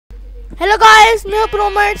Hello guys, मैं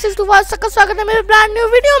Pro-Matte 625 का स्वागत है मेरे ब्रांड न्यू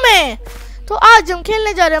वीडियो में। तो आज हम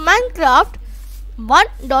खेलने जा रहे हैं माइनक्राफ्ट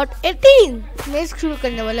 1.18 में शुरू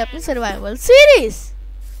करने वाले अपनी सर्वाइवल सीरीज।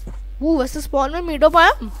 वो वैसे स्पॉन में मीट ऑफ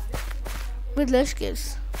आया विद लश केव्स।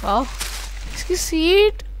 वाओ, इसकी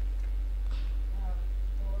seat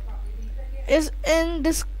is in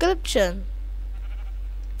description.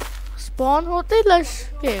 Spawn होते लश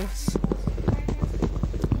केव्स,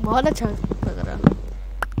 बहुत अच्छा लग रहा।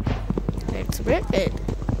 Let's break it.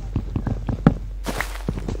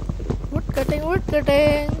 Wood cutting,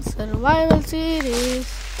 survival series.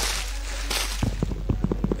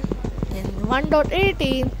 In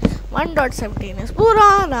 1.18, 1.17 is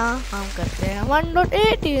पुराना, हम करते हैं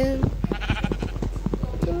 1.18.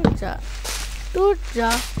 टूट जा, टूट जा,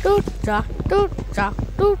 टूट जा, टूट जा,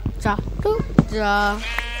 टूट जा, टूट जा।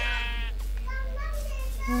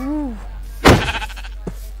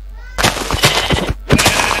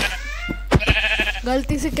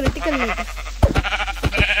 गलती से क्रिटिकल नहीं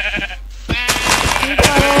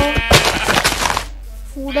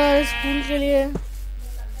फूडर स्कूल के लिए।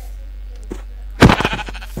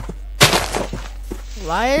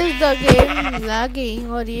 Why is the game lagging?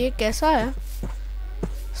 और ये कैसा है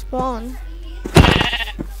स्पॉन?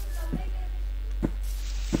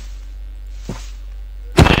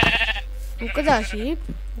 रुक जा शीप,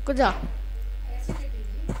 रुक जा।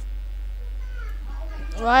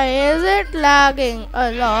 Why is it lagging a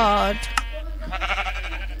lot?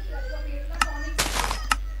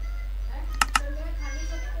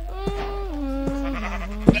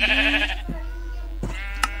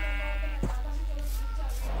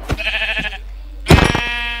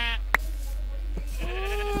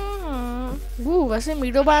 वैसे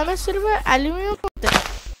मीडो बायो में सिर्फ एल्यूमिनियम होते हैं,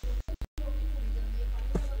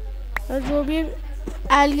 और जो भी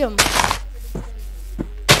एलियम।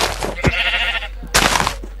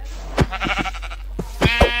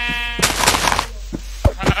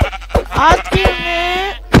 आज के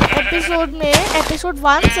एपिसोड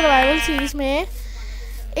 1 सर्वाइवल सीरीज में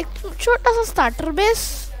एक छोटा सा स्टार्टर बेस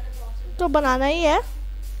तो बनाना ही है।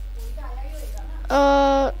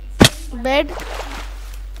 बेड,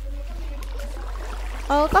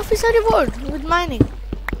 काफी सारी would with mining,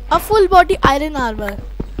 a full body iron armour,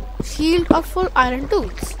 shield और full iron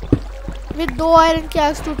tools with 2 iron की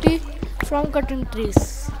एक्स टूटी from cutting trees.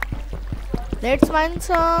 Let's mine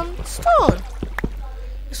some stone.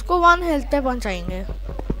 इसको 1 हेल्थ पे पहुंचाएंगे।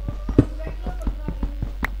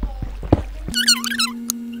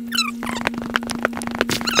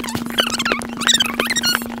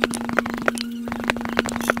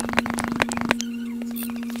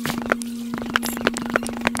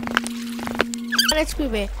 HP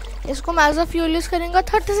पे इसको मैं एज अ फ्यूल यूज करेंगे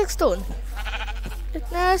 36 स्टोन।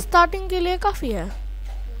 इतना स्टार्टिंग के लिए काफी है।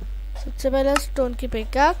 सबसे पहले स्टोन की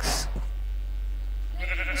पिकैक्स,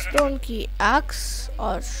 स्टोन की एक्स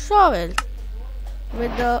और shovel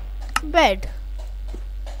with the bed.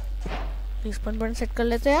 Respawn button set कर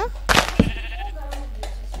लेते हैं।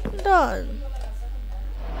 डन।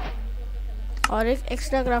 और एक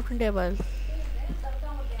एक्स्ट्रा क्राफ्टिंग टेबल।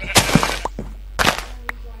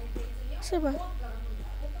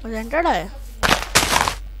 मजेंटा है।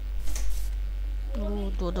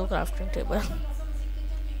 दो crafting table.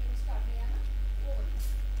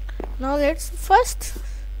 Now let's first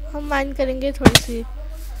हम माइन करेंगे थोड़ी सी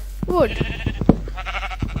वुड।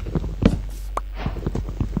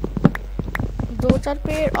 2-4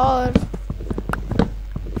 पेड़ और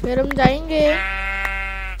फिर हम जाएंगे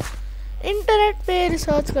इंटरनेट पे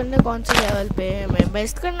रिसर्च करने कौन से लेवल पे हमें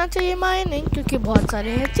बेस्ट करना चाहिए माइनिंग, क्योंकि बहुत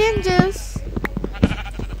सारे हैं चेंजेस।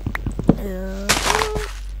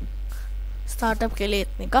 स्टार्टअप के लिए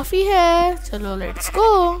इतनी काफी है। चलो लेट्स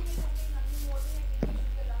गो।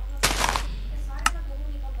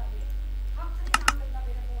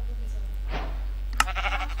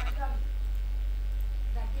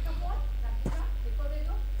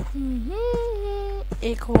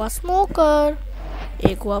 एक हुआ स्मोकर,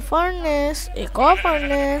 एक हुआ फर्नेस, एक और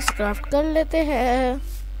फर्नेस क्राफ्ट कर लेते हैं।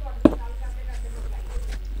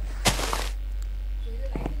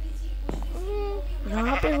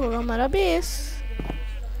 यहाँ पे होगा हमारा बेस।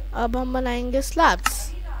 अब हम बनाएंगे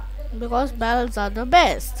slabs because barrels are the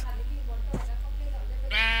best.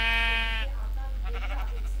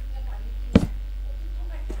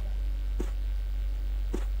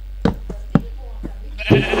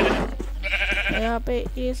 यहाँ पे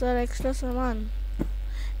ये सारा एक्स्ट्रा सामान,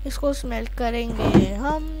 इसको स्मेल्ट करेंगे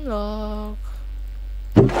हम लोग।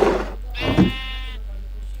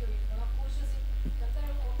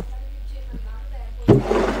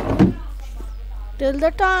 till the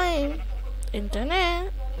time internet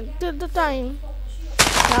till the time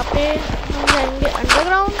यहाँ पे हम जाएंगे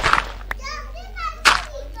अंडरग्राउंड।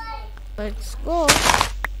 Let's go.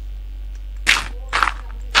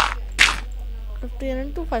 15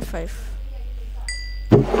 and 255।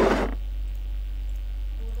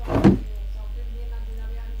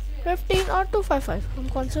 और 255। हम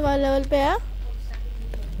कौन से वाले लेवल पे है?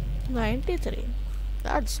 93।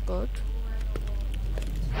 That's good।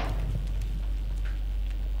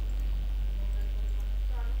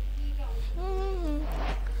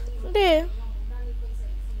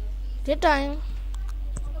 Day time।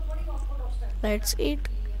 Let's eat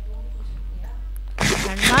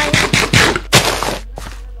and night।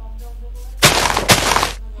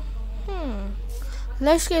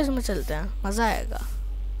 Lush case में चलते हैं, मजा आएगा।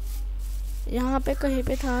 यहाँ पे कहीं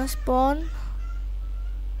पे था स्पॉन,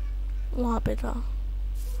 वहाँ पे था,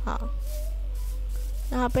 हाँ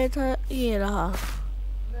यहाँ पे था, ये रहा।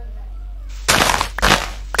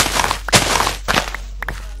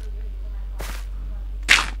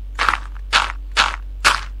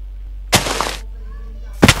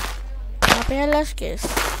 यहाँ पे है lush case.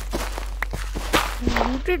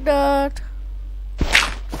 Rooted dirt।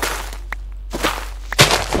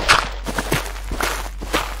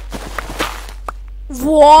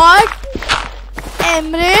 What?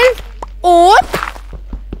 Emerald ore?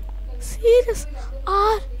 Serious?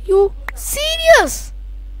 Are you serious?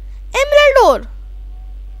 Emerald ore?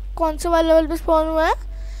 कौन से वाले लेवल पे स्पॉन हुआ है?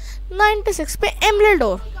 96 पे एमराल्ड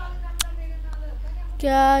ओर।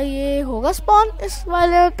 क्या ये होगा स्पॉन इस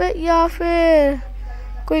वाले लेवल पे या फिर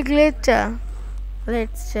कोई ग्लिच है?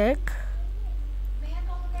 Let's check.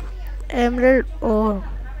 एमराल्ड ओर।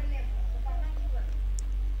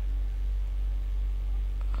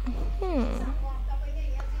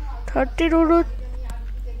 32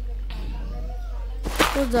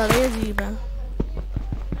 तो ज़्यादा ही अजीब है।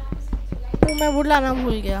 तो मैं वो लाना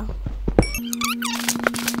भूल गया।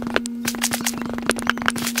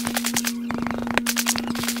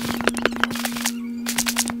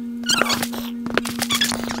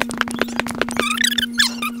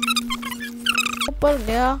 ऊपर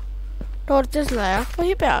गया, टॉर्चेस लाया,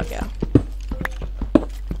 वहीं पे आ गया।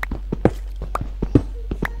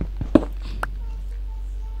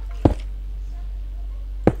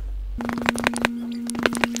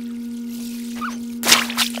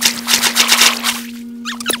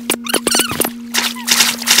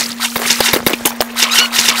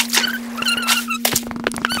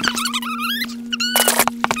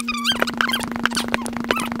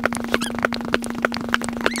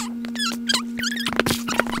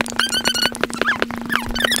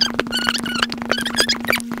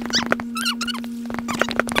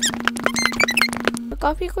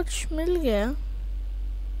 काफ़ी कुछ मिल गया।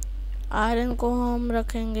 आयरन को हम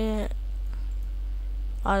रखेंगे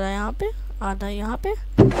आधा यहाँ पे, आधा यहाँ पे।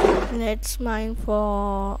 Let's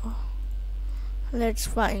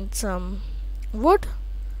find some would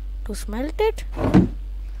to smelt it.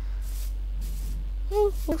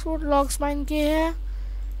 Would logs mine किए हैं,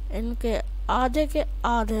 इनके आधे के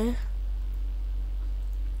आधे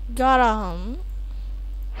 11 हम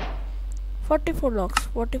 44 लॉक्स,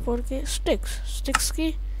 44 के स्टिक्स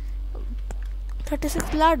की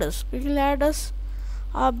 36 ladders, क्योंकि ladders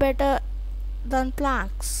are better than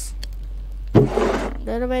planks.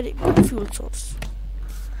 They're a very good fuel source.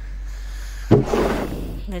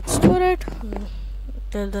 Let's store it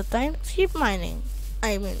till the time keep mining.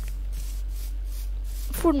 I mean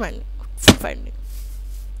food mining, food finding.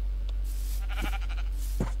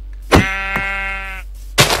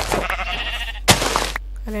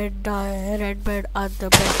 Red bed are the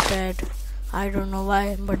best bed. I don't know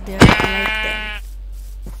why, but they are like them.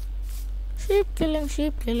 Sheep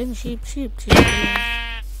killing.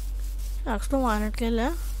 Ask to want to kill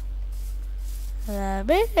a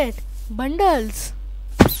rabbit. Bundles.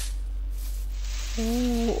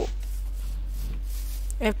 Ooh.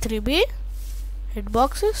 F3B.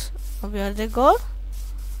 Hitboxes. Where they go?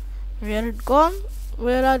 Where it gone?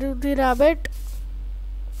 Where are you, the rabbit?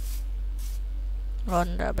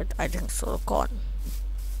 Gone rabbit, I think so. Gone.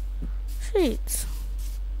 Sheets.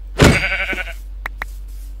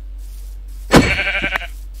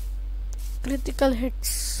 Critical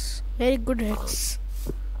hits. Very good hits.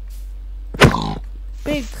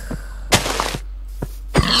 Pig.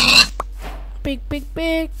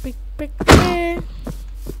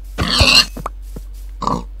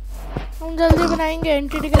 हम जल्दी बनाएंगे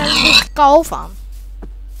entity ground काऊ farm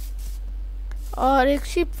और एक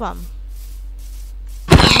sheep farm.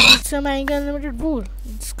 इससे हम आएंगे unlimited वूल,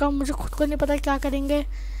 जिसका मुझे खुद को नहीं पता क्या करेंगे,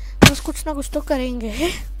 बस कुछ ना कुछ तो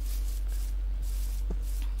करेंगे।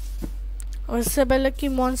 और इससे पहले कि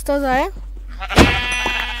मॉन्स्टर्स आए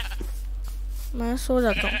मैं सो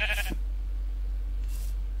जाता हूँ।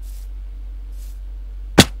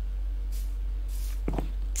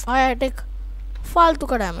 आई टेक फालतू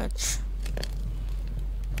का damage.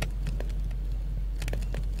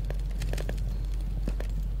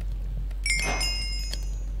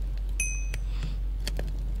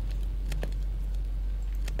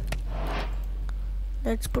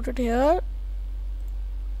 Let's put it here.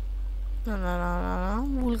 ना ना ना ना,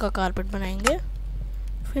 वूल का कारपेट बनाएंगे,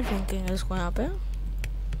 फिर फेंकेंगे इसको यहाँ पे।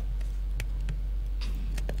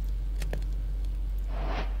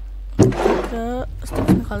 स्टिक्स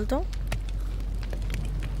निकालता हूँ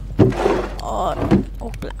और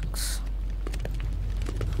okay planks,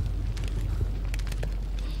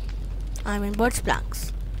 I mean birds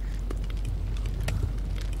planks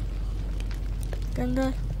के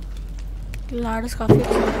अंदर। लाडस काफी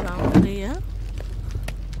अच्छा काम कर रही है।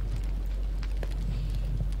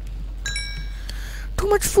 Too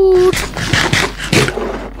much food.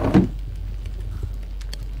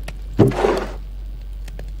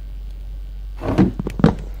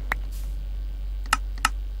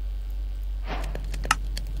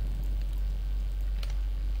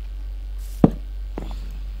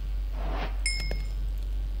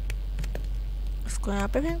 इसको यहाँ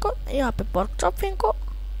पे फेंको, यहाँ पे पर्क चॉप फेंको।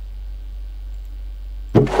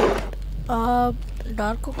 अब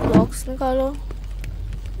डार्क ब्लॉक्स निकालो।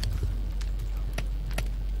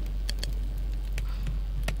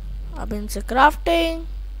 अब इनसे crafting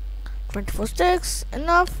 24 sticks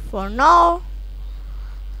enough for now।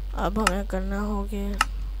 अब हमें करना होगा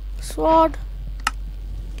स्वॉर्ड,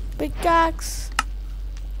 पिकैक्स,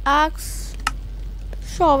 एक्स,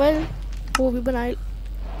 शॉवेल, वो भी बनाए।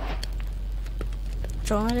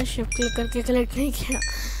 जो मैंने शिफ्ट क्लिक करके कलेक्ट नहीं किया,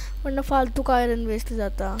 वरना फालतू का आयरन वेस्ट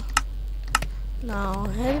जाता। Now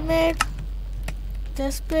helmet,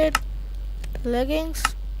 chest plate, leggings,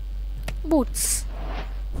 boots,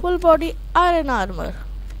 full body iron armor.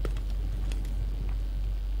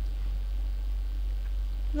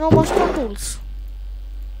 No more stone tools.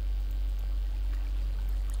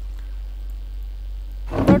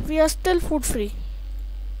 But we are still food free.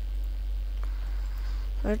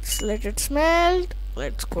 Let's let it smelt.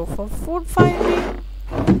 Let's go for food finding.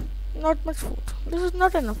 Not much food. This is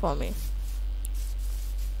not enough for me.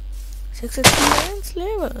 6 experience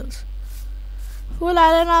levels. Full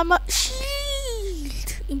iron armor.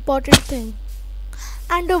 Important thing,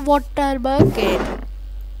 and a water bucket.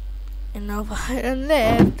 Enough iron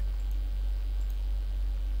left.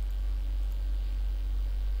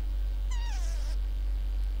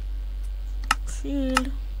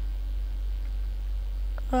 Shield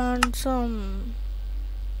and some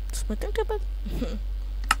smithing table.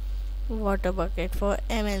 Water bucket for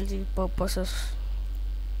MLG purposes.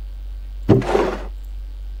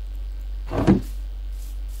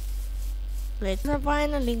 लेकिन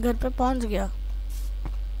finally घर पे पहुंच गया।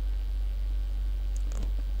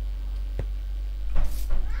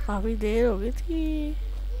 काफी देर हो गई थी।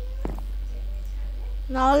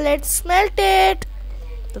 Now let's smelt it.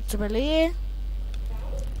 सबसे पहले ये,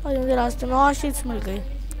 और मुझे रास्ते में और शीट्स मिल गई।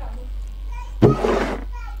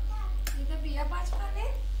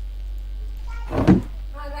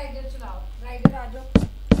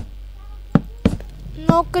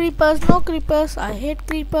 No creepers, no creepers. I hate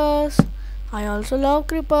creepers. I also love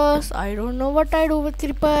creepers. I don't know what I do with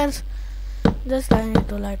creepers. Just I need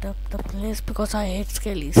to light up the place because I hate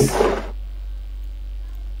skellies.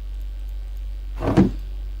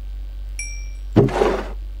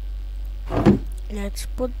 Let's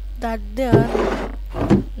put that there,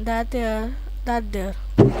 that there, that there,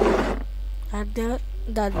 that there,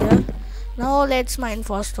 that there. Now let's mine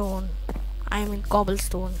for stone. I mean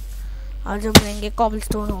cobblestone. आज हम लेंगे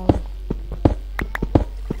cobblestone home.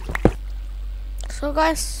 So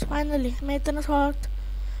guys, finally मैं इतना सारा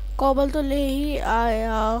cobble तो ले ही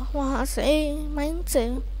आया वहाँ से, माइन से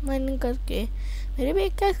माइनिंग करके। मेरे भी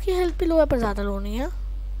एक कैश की हेल्थ भी लो है, पर ज़्यादा लो नहीं है।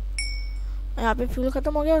 यहाँ पे फ्यूल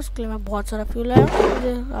ख़त्म हो गया, उसके लिए मैं बहुत सारा फ्यूल आया।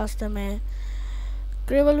 मुझे रास्ते में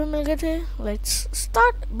क्रेवल भी मिल गए थे। Let's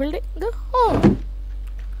start building the home.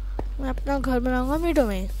 मैं अपना घर बनाऊंगा मीडो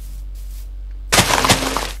में,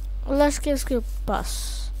 लश के इसके पास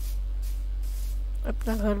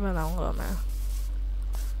अपना घर बनाऊंगा मैं,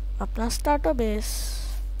 अपना स्टार्टर बेस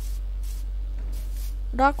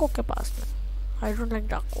डार्क ओक के पास में। I don't like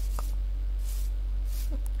dark okay.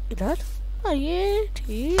 इधर हाँ ये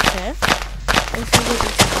ठीक है।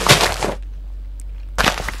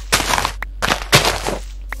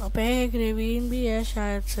 अबे एक रेवीन भी है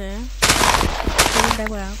शायद से,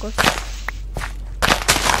 कुछ।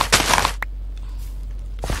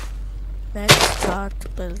 Let's start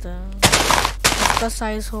building इसका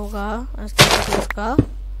साइज होगा इस तरह से इसका।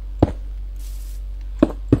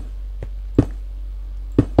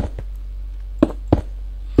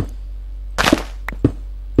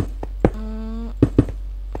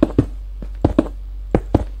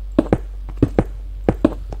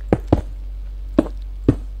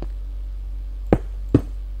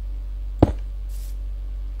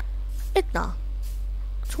 इतना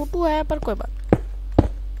छोटू है पर कोई बात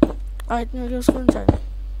नहीं, इतने की उसको चाहिए।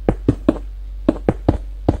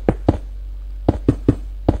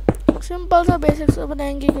 सिंपल सा बेसिक से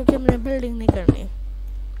बनाएंगे क्योंकि हमने बिल्डिंग नहीं करनी।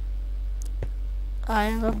 I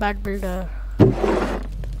am a bad builder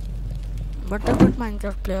but a good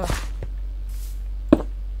Minecraft player.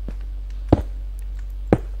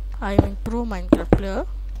 I mean pro Minecraft player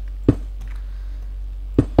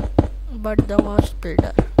but the worst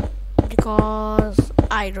builder because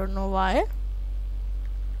I don't know why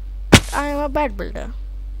I am a bad builder.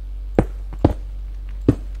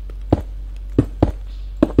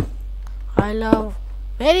 I love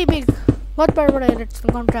very big, बहुत बड़े बड़े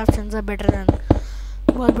redstone contraptions are better than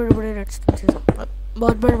बहुत बड़े बड़े redstone चीज़,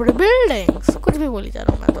 बहुत बड़े बड़े buildings। कुछ भी बोली जा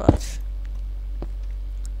रहा हूँ मैं तो आज।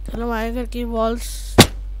 चलो हमारे घर की walls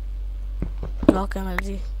ब्लॉक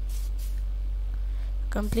MLG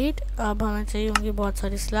कंप्लीट। अब हमें चाहिए होंगी बहुत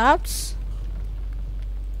सारी स्लैब्स।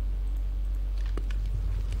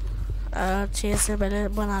 6 से पहले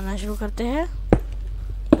बनाना शुरू करते हैं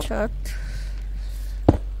छत,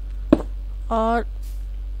 और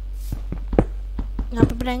यहाँ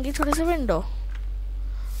पे बनाएंगे छोटे से विंडो।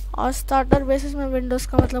 और स्टार्टर बेसिस में विंडोज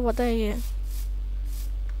का मतलब होता है ये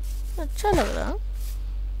अच्छा लग रहा।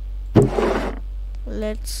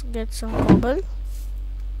 Let's get some cobble,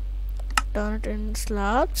 turn it in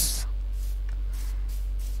slabs।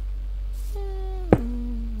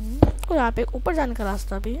 और यहाँ पे ऊपर जाने का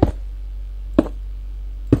रास्ता भी है।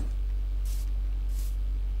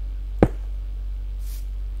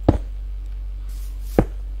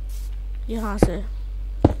 यहाँ से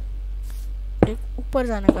एक ऊपर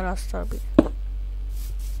जाने का रास्ता भी।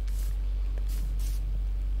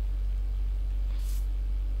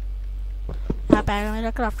 यहाँ पे आएगा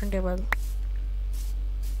मेरा क्राफ्टिंग टेबल।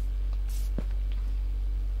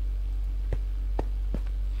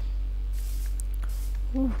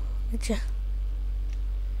 नीचे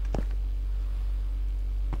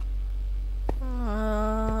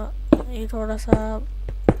ये थोड़ा सा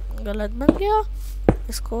गलत बन गया,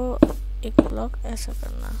 इसको एक ब्लॉक ऐसा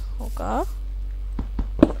करना होगा।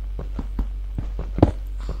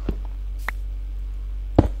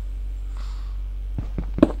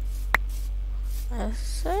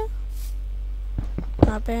 ऐसे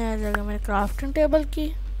यहाँ पे है जगह मेरे क्राफ्टिंग टेबल की,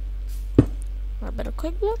 यहाँ पे रखो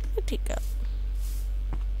एक ब्लॉक। ठीक है,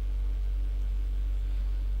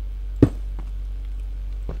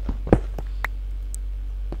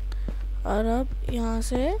 और अब यहाँ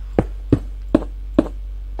से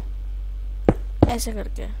ऐसे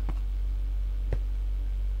करके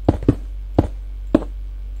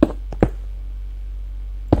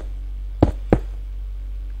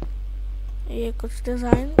ये कुछ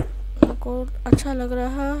डिज़ाइन को अच्छा लग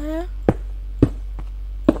रहा है।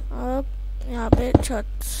 अब यहाँ पे छत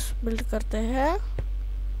बिल्ड करते हैं।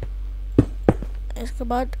 इसके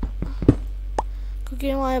बाद क्योंकि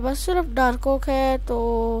हमारे पास सिर्फ डार्क ओक है तो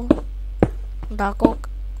डार्क ओक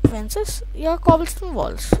फेंसेस या cobblestone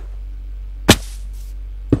walls.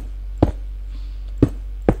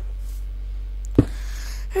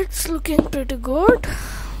 It's looking pretty good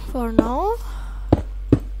for now.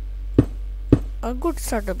 A good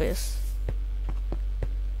starter base.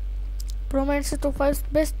 Promises to five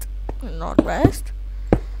best, not best.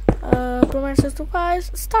 Promises to five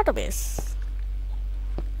starter base.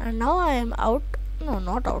 And now I am out. No,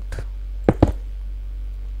 not out.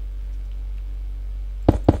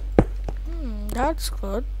 That's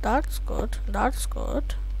good. That's good. That's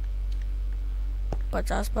good.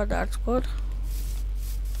 50 पर that's good.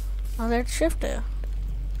 Now let's shift here.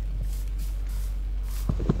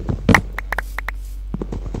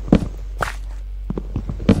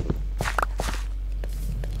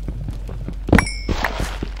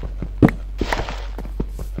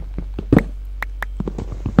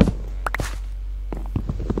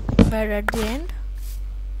 Bed at the end.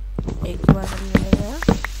 एक बार मिलेगा।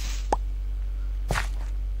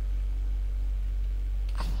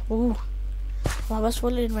 हमारे पास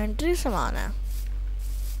full inventory सामान है।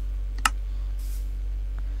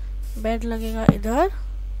 Bed लगेगा इधर,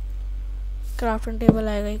 crafting table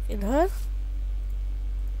आएगा एक इधर,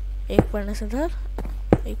 एक पढ़ने से इधर,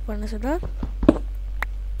 एक पढ़ने से इधर।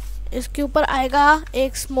 इसके ऊपर आएगा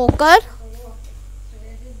एक स्मोकर।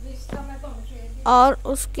 और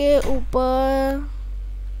उसके ऊपर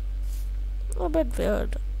a bit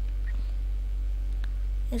weird,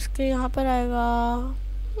 इसके यहाँ पर आएगा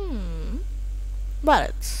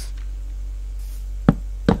barrels।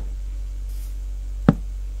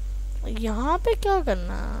 यहाँ पे क्या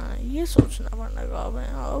करना है ये सोचना पड़ेगा हमें।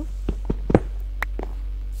 अब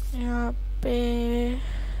यहाँ पे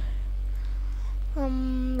हम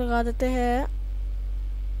लगा देते हैं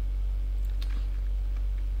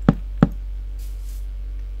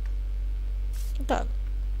done।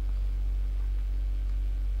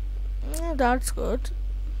 That's good।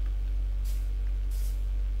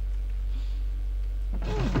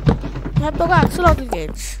 यहाँ पे होगा एक्सोलॉटल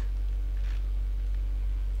गेज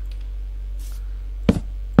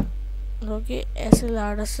जो कि ऐसे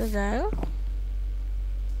लाडस से जाएगा।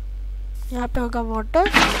 यहाँ पे होगा water.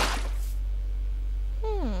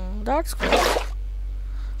 That's good।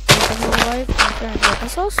 water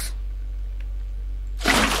source।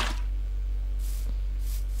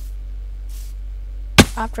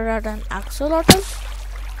 After that an axolotl।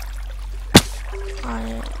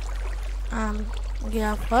 I am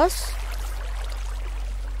gonna first।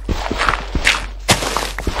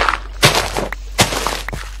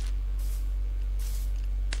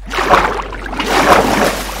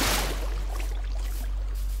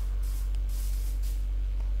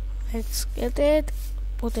 Let's get it,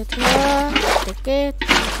 put it here, take it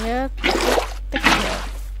here, take it here.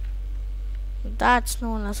 That's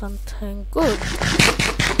known as something good।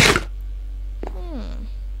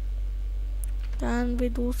 Can we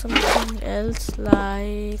do something else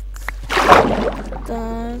like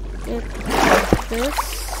get this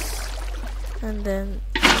and then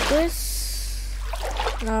this,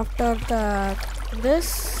 and after that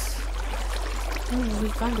this? We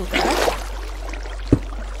can't do that.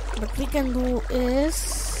 What we can do is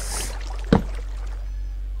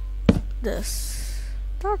this.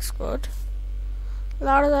 That's good.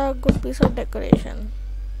 That is a good piece of decoration।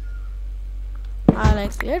 I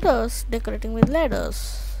like ladders, decorating with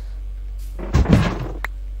ladders।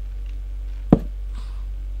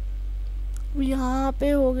 यहाँ पे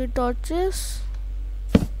होगी torches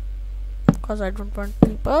because I don't want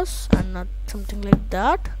creepers and not something like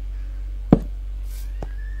that।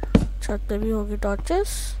 छत पे भी होगी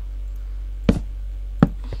torches।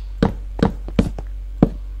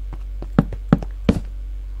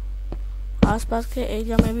 आसपास के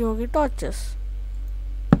area में भी होगी टॉर्चेस।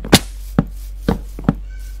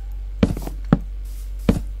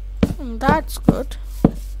 That's good।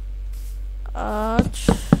 आज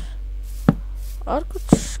और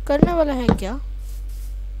कुछ करने वाला है क्या?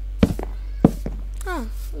 हाँ,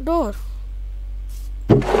 डोर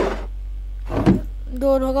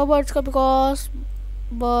होगा बर्ड्स का because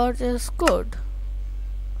birds is good।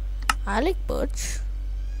 I like birds।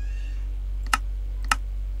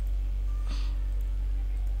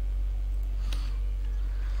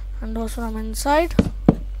 And also from inside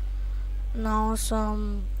now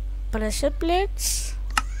some pressure plates।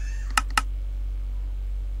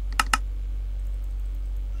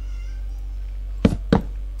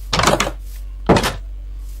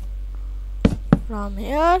 From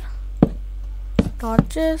here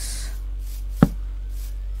torches।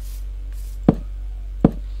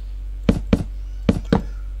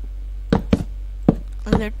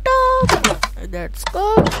 lit up। That's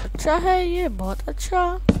good। अच्छा है ये, बहुत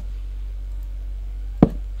अच्छा।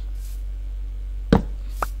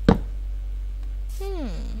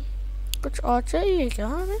 कुछ और चाहिए क्या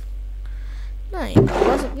हमें? नहीं,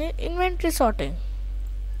 बस अपनी इन्वेंटरी सॉर्टिंग।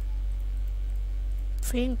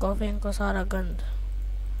 फेंको सारा गंद।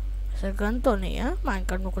 ऐसे गंद तो नहीं है,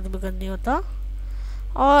 माइनक्राफ्ट में कुछ भी गंद नहीं होता।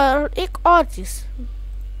 और एक और चीज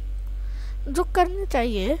जो करनी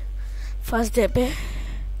चाहिए फर्स्ट डे पे,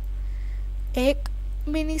 एक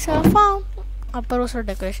मिनी सा फार्म अपर उस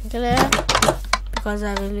डेकोरेशन के लिए, because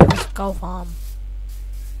I will use cow farm,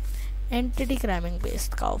 entity क्राइमिंग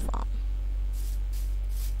based cow farm.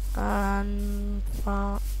 And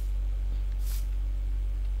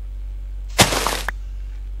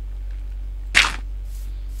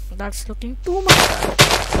that's looking too much bad।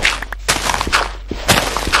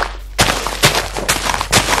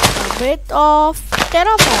 A bit of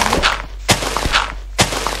terraforming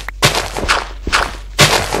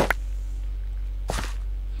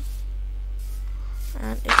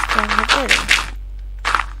and extended area,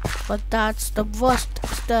 but that's the worst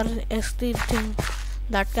exterior thing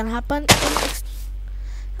that can happen in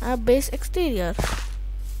a base exterior।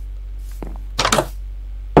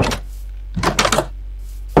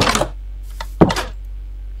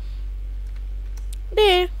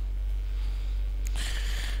 There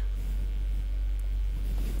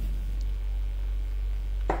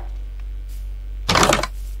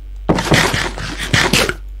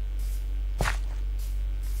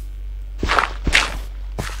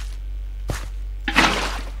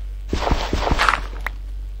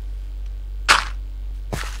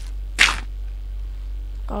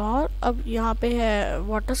अब यहाँ पे है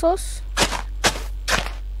water source.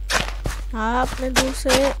 हाँ, अपने दूर से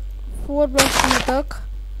 4 blocks दूर तक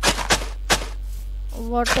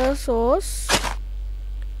वाटर सोर्स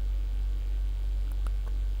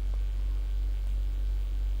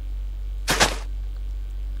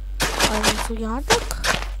और यहाँ तक।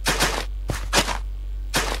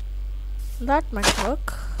 That might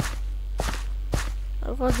work.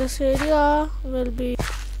 For this area will be.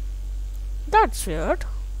 That's weird.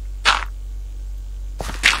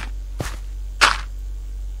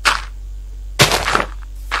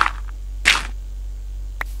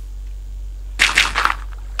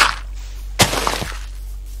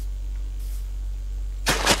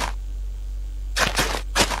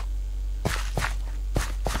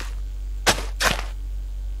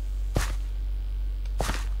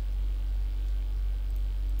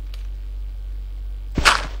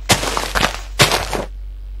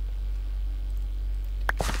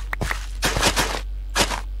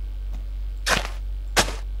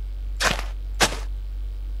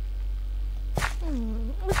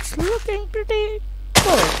 It's looking pretty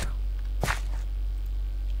good.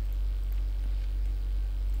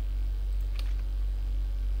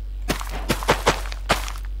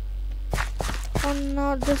 And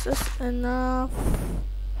now this is enough.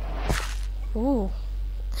 Oh.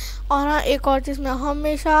 और हाँ, एक और चीज़ मैं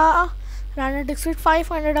हमेशा रैंडम डिस्ट्रिक्ट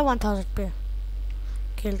 500 या 1000 पे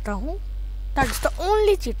खेलता हूँ. That's the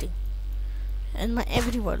only cheating in my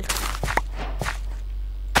every world.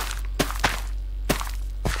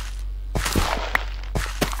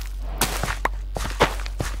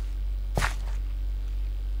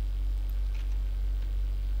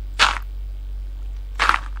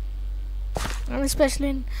 And especially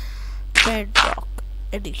in Bedrock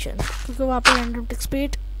edition, क्योंकि वहाँ पे random tick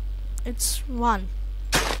speed it's 1.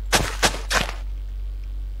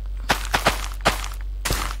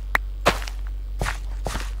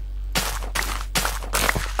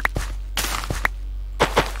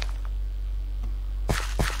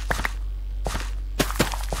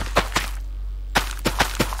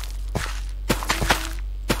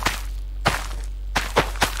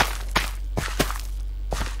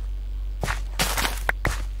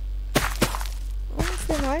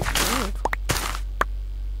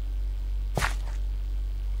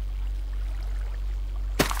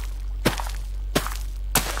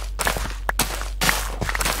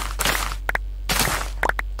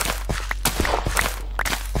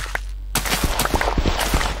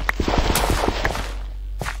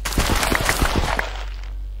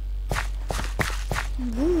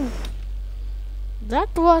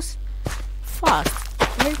 That was fast,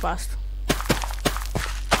 very fast.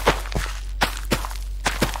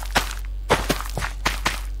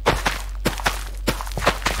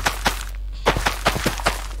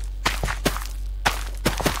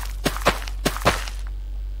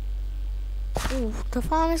 Ooh, the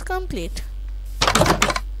farm is complete.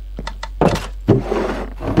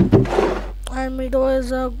 And middle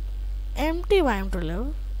is a empty biome to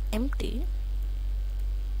live. Empty.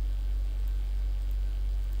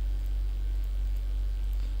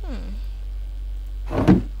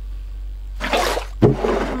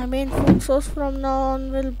 My main food source from now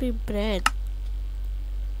on will be bread,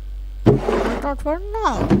 but not for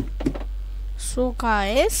now. So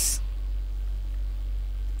guys,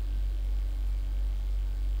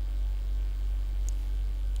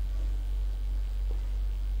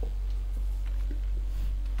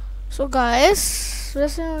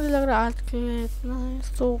 वैसे मुझे लग रहा है आज के लिए इतना है.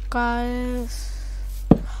 So guys,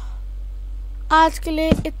 आज के लिए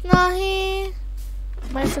इतना ही.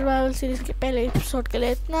 माय सर्वाइवल सीरीज के पहले एपिसोड के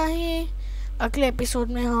लिए इतना ही. अगले एपिसोड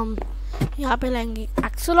में हम यहाँ पे लाएंगे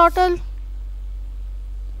एक्सोलॉटल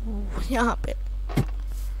यहाँ पे.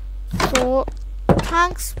 So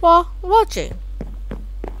thanks for watching.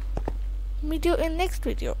 Meet you in next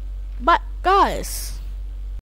video. Bye guys.